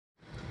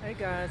Hey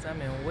guys,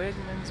 I'm in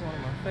Wegmans, one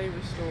of my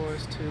favorite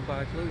stores to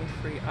buy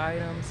gluten-free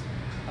items.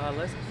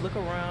 Let's look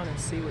around and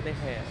see what they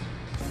have.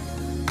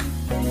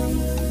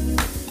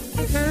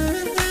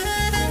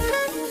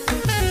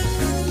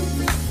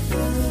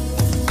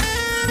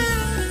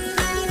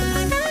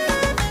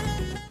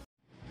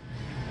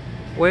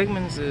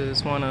 Wegmans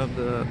is one of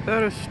the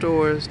better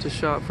stores to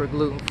shop for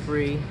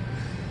gluten-free.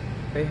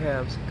 They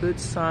have good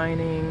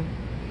signing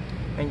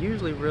and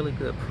usually really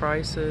good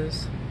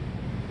prices.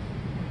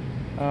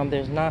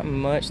 There's not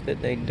much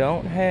that they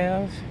don't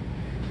have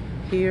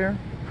here.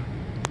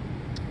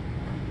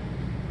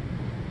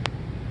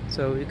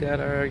 So we got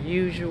our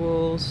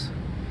usuals,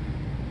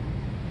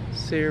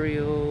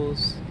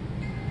 cereals,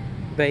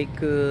 baked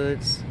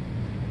goods,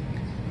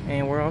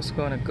 and we're also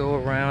going to go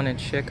around and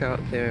check out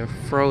their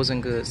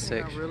frozen goods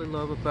section. What I really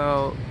love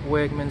about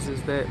Wegmans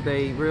is that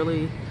they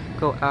really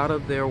go out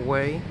of their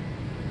way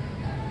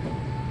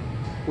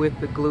with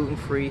the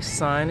gluten-free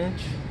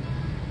signage.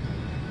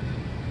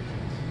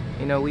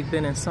 You know, we've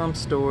been in some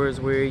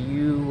stores where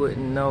you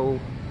wouldn't know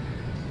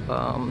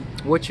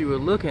what you were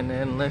looking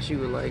at unless you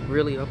were like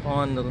really up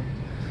on the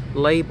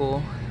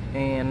label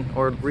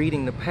or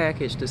reading the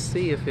package to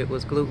see if it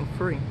was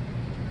gluten-free.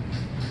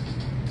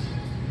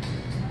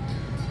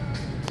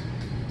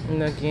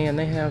 And again,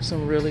 they have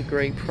some really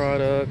great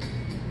product.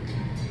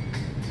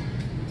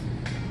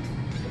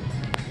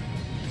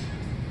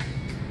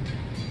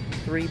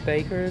 Three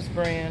Baker's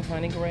brand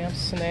honey graham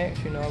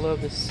snacks. You know, I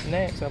love the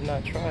snacks. I've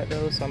not tried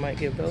those, so I might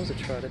give those a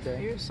try today.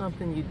 Here's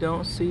something you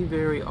don't see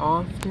very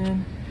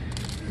often.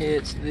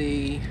 It's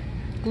the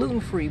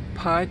gluten-free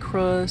pie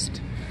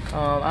crust.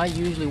 I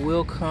usually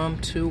will come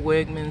to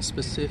Wegmans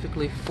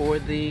specifically for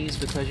these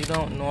because you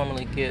don't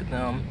normally get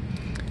them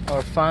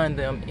or find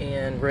them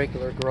in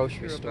regular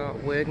grocery stores. About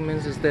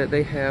Wegmans is that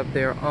they have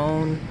their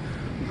own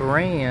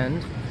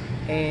brand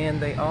and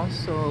they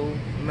also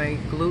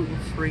make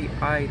gluten-free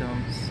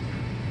items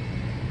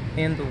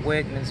in the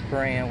Wegmans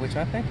brand, which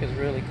I think is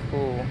really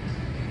cool.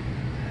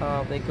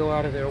 They go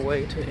out of their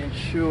way to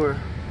ensure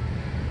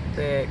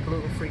that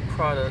gluten-free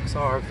products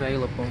are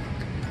available.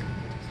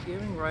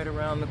 Thanksgiving right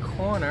around the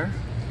corner.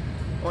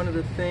 One of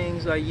the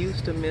things I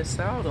used to miss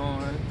out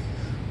on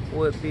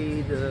would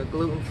be the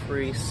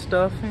gluten-free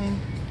stuffing.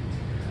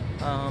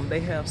 They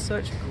have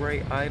such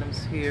great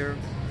items here.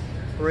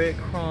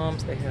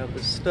 Breadcrumbs, they have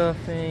the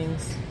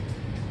stuffings,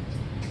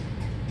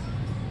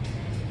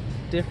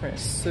 different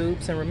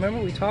soups. And remember,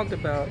 we talked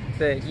about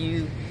that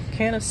you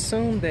can't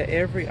assume that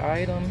every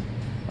item,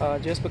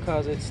 just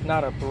because it's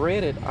not a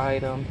breaded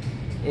item,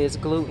 is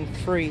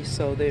gluten-free.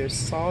 So there's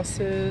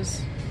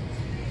sauces,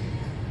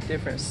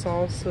 different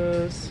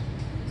salsas.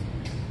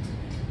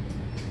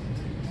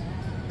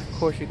 Of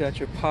course, you got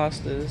your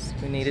pastas.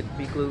 We need it to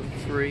be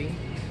gluten-free.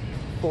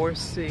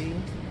 4C,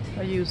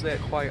 I use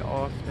that quite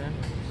often.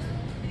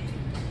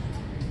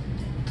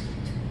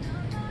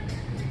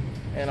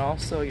 And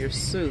also your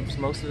soups.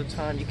 Most of the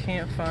time you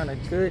can't find a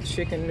good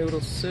chicken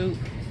noodle soup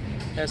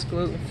that's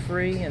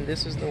gluten-free, and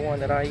this is the one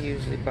that I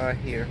usually buy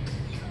here.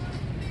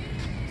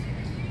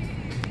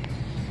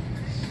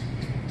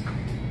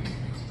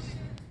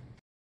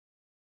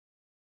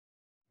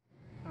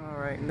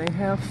 Alright, and they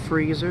have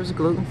freezers,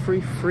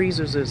 gluten-free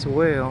freezers as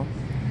well.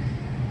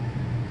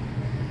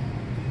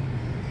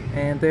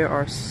 And there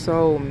are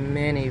so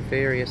many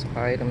various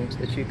items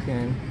that you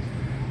can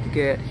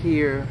get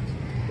here.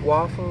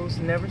 Waffles,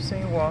 never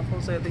seen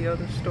waffles at the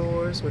other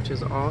stores, which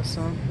is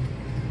awesome.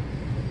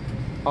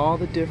 All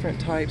the different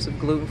types of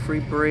gluten-free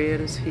bread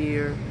is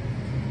here.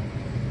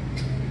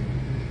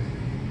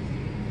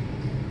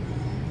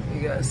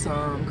 You got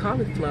some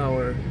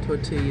cauliflower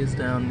tortillas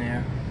down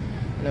there.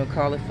 You know,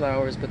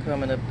 cauliflower is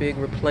becoming a big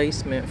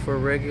replacement for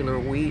regular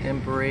wheat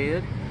and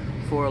bread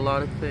for a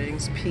lot of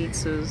things.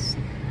 Pizzas,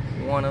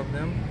 one of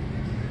them.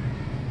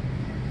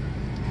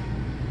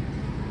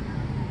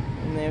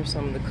 And there's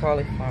some of the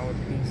cauliflower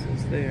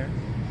pieces there.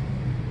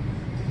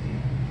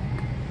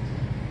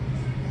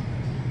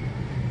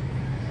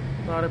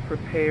 A lot of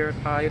prepared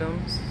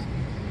items.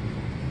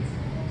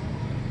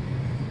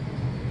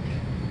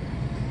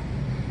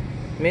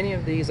 Many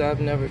of these I've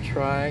never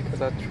tried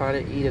because I try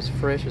to eat as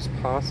fresh as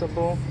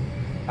possible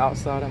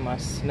outside of my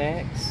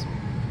snacks.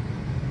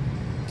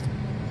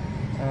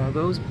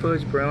 Those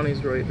fudge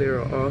brownies right there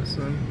are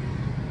awesome.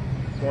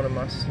 It's one of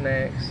my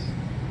snacks.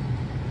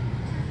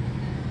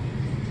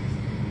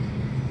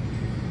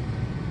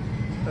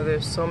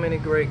 There's so many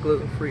great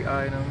gluten-free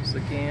items.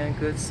 Again,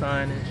 good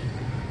signage.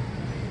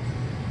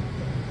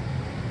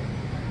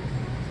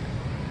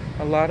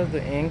 A lot of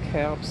the end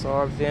caps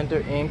are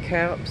vendor end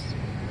caps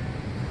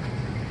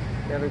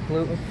that are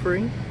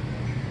gluten-free.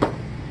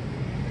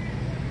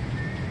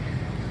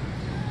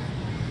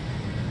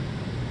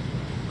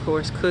 Of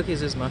course,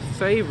 cookies is my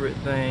favorite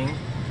thing,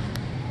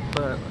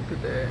 but look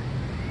at that.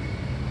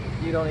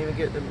 You don't even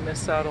get to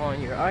miss out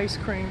on your ice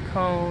cream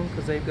cone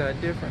because they've got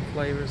different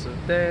flavors of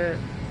that.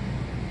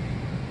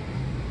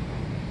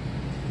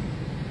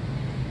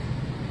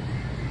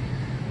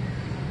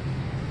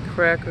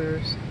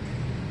 Crackers.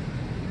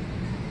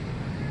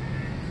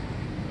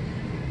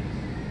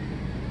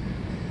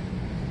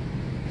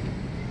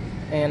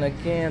 And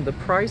again, the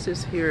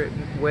prices here at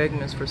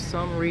Wegmans, for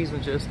some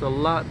reason, just a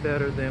lot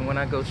better than when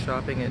I go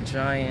shopping at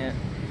Giant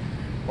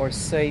or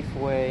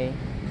Safeway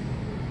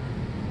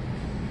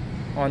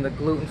on the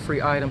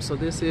gluten-free items. So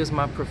this is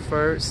my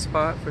preferred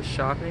spot for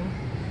shopping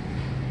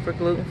for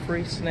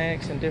gluten-free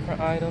snacks and different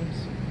items.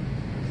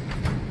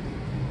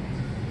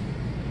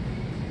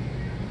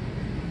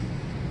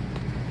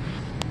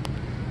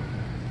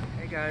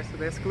 Hey guys, so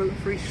that's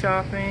gluten-free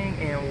shopping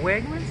in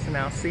Wegmans, and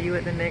I'll see you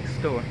at the next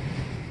store.